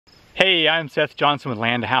Hey, I'm Seth Johnson with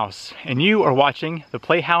Land House, and you are watching the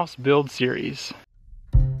Playhouse Build Series.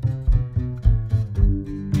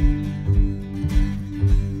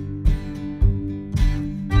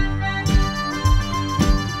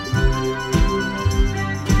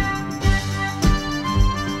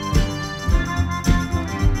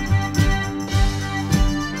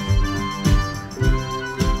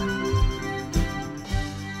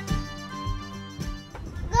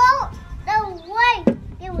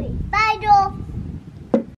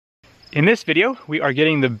 In this video, we are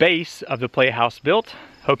getting the base of the Playhouse built.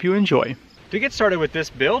 Hope you enjoy. To get started with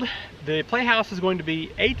this build, the Playhouse is going to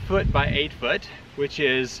be 8 foot by 8 foot, which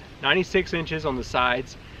is 96 inches on the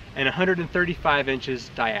sides and 135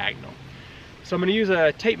 inches diagonal. So I'm going to use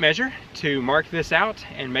a tape measure to mark this out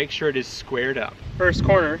and make sure it is squared up. First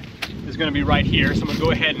corner is going to be right here, so I'm going to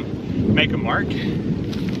go ahead and make a mark.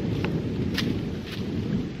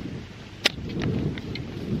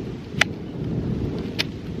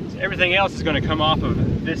 Everything else is going to come off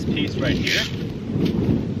of this piece right here.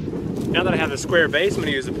 Now that I have the square base, I'm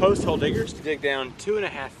going to use the post hole diggers to dig down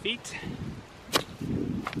 2.5 feet.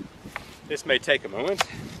 This may take a moment.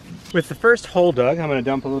 With the first hole dug, I'm going to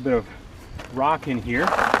dump a little bit of rock in here,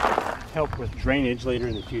 help with drainage later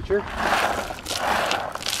in the future.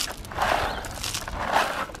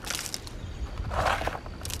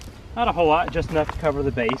 Not a whole lot, just enough to cover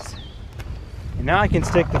the base. And now I can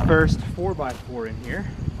stick the first 4x4 in here.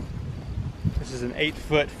 This is an 8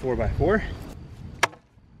 foot 4x4.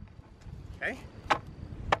 Okay.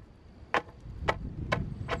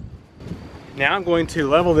 Now I'm going to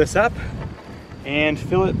level this up and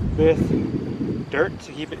fill it with dirt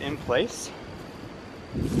to keep it in place.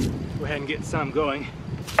 Go ahead and get some going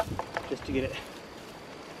just to get it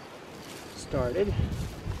started.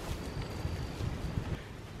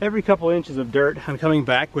 Every couple inches of dirt, I'm coming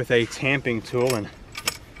back with a tamping tool and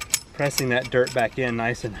pressing that dirt back in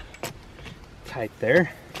nice and tight there.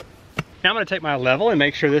 Now I'm going to take my level and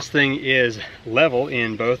make sure this thing is level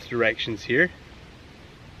in both directions here.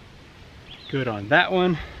 Good on that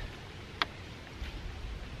one.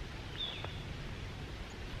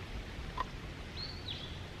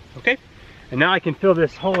 Okay, and now I can fill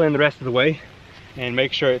this hole in the rest of the way and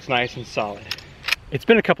make sure it's nice and solid. It's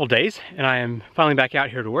been a couple days and I am finally back out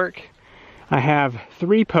here to work. I have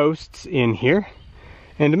 3 posts in here,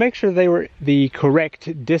 and to make sure they were the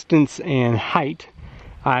correct distance and height,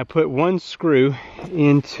 I put 1 screw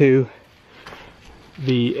into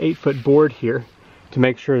the 8 foot board here to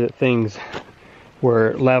make sure that things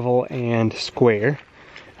were level and square.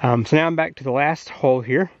 So now I'm back to the last hole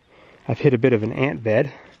here. I've hit a bit of an ant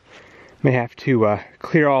bed. May have to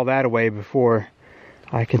clear all that away before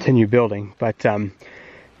I continue building, but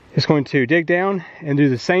just going to dig down and do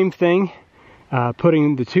the same thing,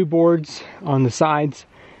 putting the 2 boards on the sides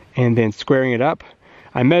and then squaring it up.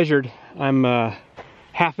 I measured, I'm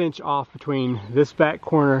 1/2 inch off between this back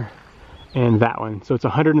corner and that one, so it's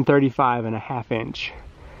 135.5 inch,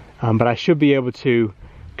 but I should be able to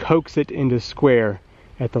coax it into square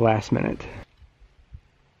at the last minute.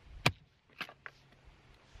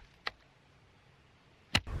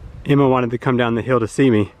 Emma wanted to come down the hill to see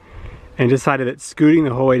me and decided that scooting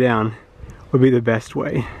the whole way down would be the best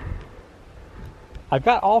way. I've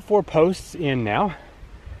got all 4 posts in now.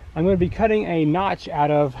 I'm going to be cutting a notch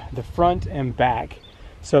out of the front and back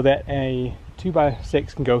so that a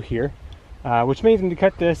 2x6 can go here, which means I'm going to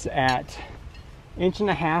cut this at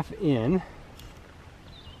 1.5 inches in.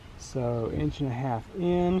 So 1.5 inches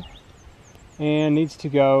in, and needs to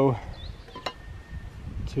go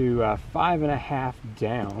to 5.5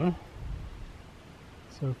 down.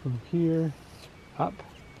 So from here up,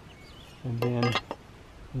 and then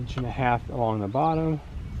 1.5 inches along the bottom.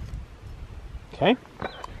 Okay,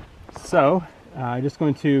 so I'm just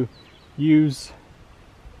going to use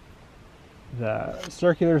the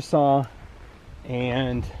circular saw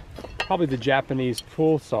and probably the Japanese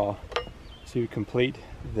pull saw to complete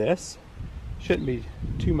this. Shouldn't be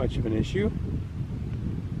too much of an issue.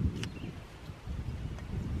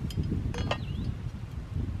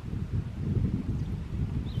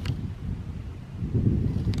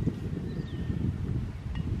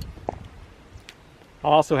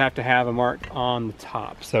 I'll also have to have a mark on the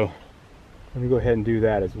top, so let me go ahead and do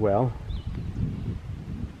that as well.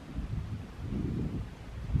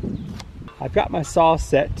 I've got my saw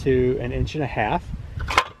set to 1.5 inches,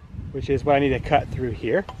 which is what I need to cut through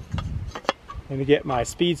here. Let me get my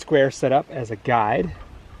speed square set up as a guide,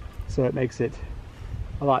 so it makes it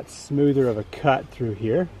a lot smoother of a cut through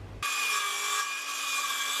here.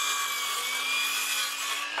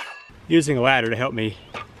 Using a ladder to help me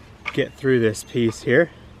get through this piece here.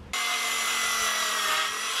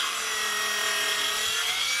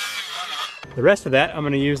 The rest of that I'm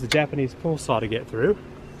going to use the Japanese pull saw to get through.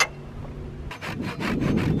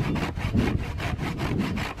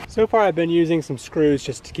 So far I've been using some screws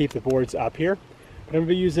just to keep the boards up here. But I'm going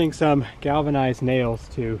to be using some galvanized nails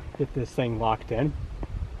to get this thing locked in.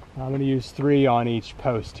 I'm going to use 3 on each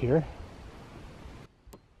post here.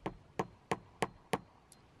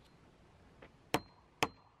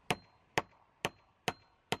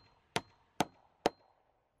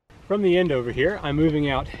 From the end over here, I'm moving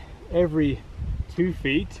out every 2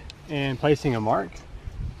 feet and placing a mark.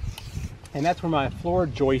 And that's where my floor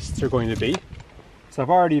joists are going to be. So I've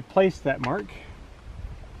already placed that mark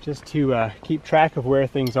just to keep track of where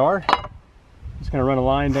things are. Just going to run a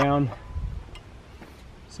line down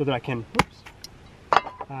so that I can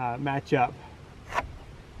match up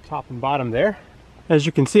top and bottom there. As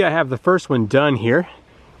you can see, I have the first one done here.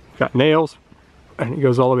 Got nails and it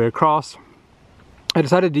goes all the way across. I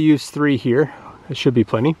decided to use 3 here. It should be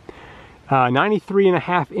plenty.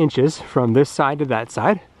 93.5 inches from this side to that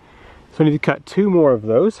side. So I need to cut 2 more of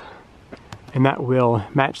those, and that will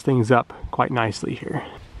match things up quite nicely here.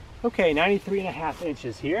 Okay, 93.5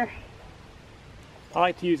 inches here. I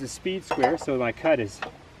like to use a speed square so my cut is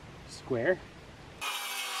square.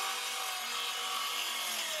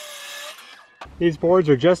 These boards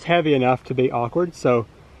are just heavy enough to be awkward, so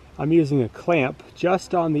I'm using a clamp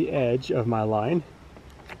just on the edge of my line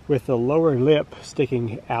with the lower lip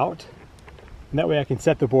sticking out. And that way I can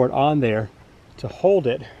set the board on there to hold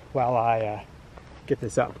it while I get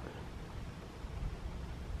this up.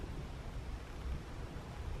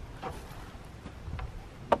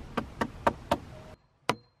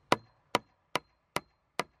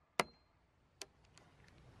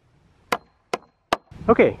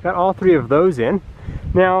 Okay, got all 3 of those in.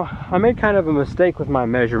 Now, I made kind of a mistake with my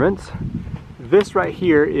measurements. This right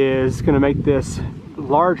here is going to make this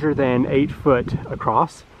larger than 8 foot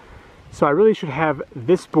across. So I really should have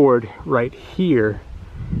this board right here.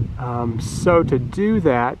 So to do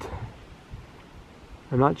that,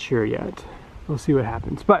 I'm not sure yet. We'll see what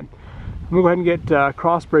happens. But I'm gonna go ahead and get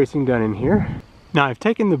cross bracing done in here. Now I've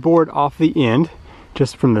taken the board off the end,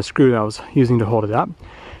 just from the screw that I was using to hold it up.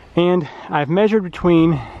 And I've measured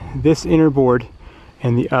between this inner board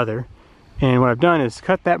and the other. And what I've done is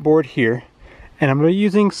cut that board here. And I'm gonna be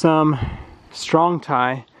using some strong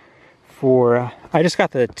tie for, I just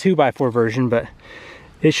got the 2x4 version, but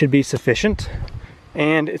it should be sufficient.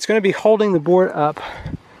 And it's going to be holding the board up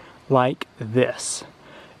like this.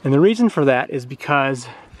 And the reason for that is because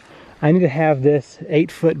I need to have this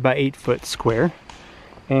 8 foot by 8 foot square.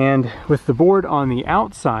 And with the board on the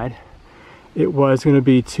outside, it was going to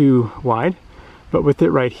be too wide. But with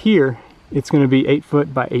it right here, it's going to be 8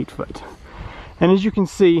 foot by 8 foot. And as you can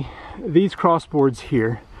see, these cross boards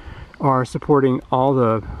here are supporting all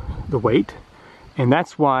the weight, and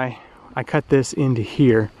that's why I cut this into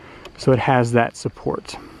here so it has that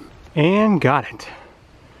support. And got it.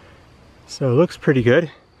 So it looks pretty good.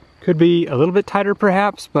 Could be a little bit tighter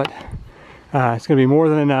perhaps, but it's going to be more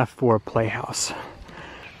than enough for a playhouse.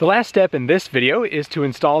 The last step in this video is to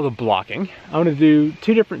install the blocking. I'm going to do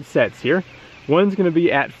 2 different sets here. One's going to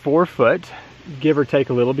be at 4 foot, give or take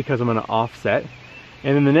a little because I'm going to offset.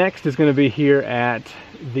 And then the next is going to be here at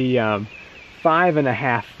the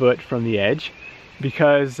 5.5 foot from the edge,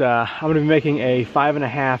 because I'm going to be making a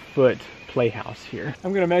 5.5 foot playhouse here.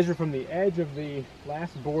 I'm going to measure from the edge of the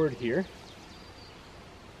last board here,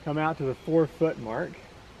 come out to the 4 foot mark,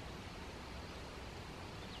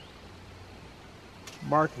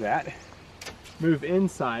 mark that, move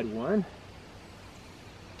inside 1,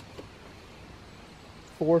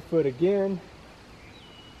 4 foot again,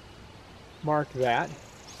 mark that,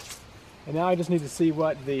 and now I just need to see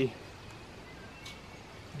what the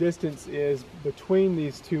distance is between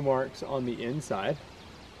these 2 marks on the inside.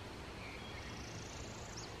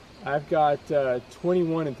 I've got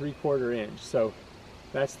 21 3/4 inch, so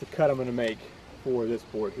that's the cut I'm going to make for this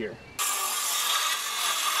board here.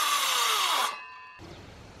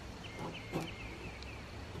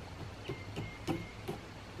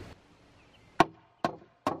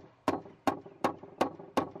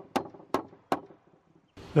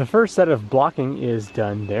 The first set of blocking is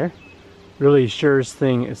done there. Really shores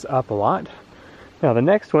things up a lot. Now the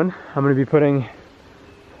next one, I'm going to be putting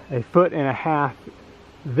 1.5 foot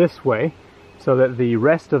this way so that the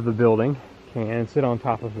rest of the building can sit on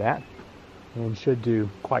top of that, and should do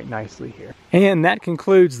quite nicely here. And that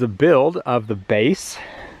concludes the build of the base.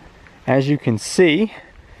 As you can see,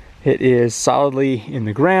 it is solidly in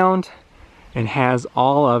the ground and has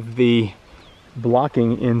all of the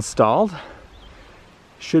blocking installed.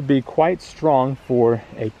 Should be quite strong for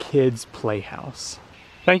a kid's playhouse.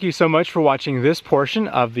 Thank you so much for watching this portion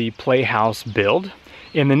of the Playhouse build.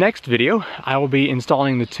 In the next video, I will be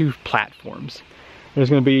installing the 2 platforms.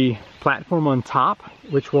 There's going to be a platform on top,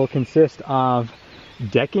 which will consist of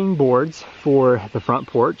decking boards for the front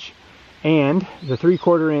porch and the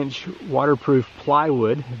 3/4 inch waterproof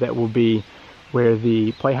plywood that will be where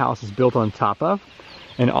the Playhouse is built on top of.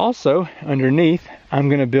 And also underneath, I'm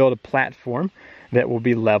going to build a platform that will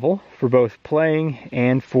be level for both playing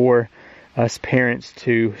and for us parents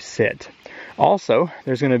to sit. Also,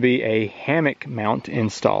 there's going to be a hammock mount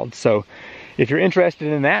installed. So if you're interested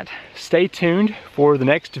in that, stay tuned for the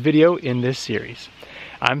next video in this series.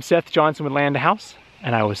 I'm Seth Johnson with Land House,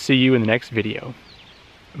 and I will see you in the next video.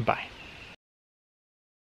 Bye.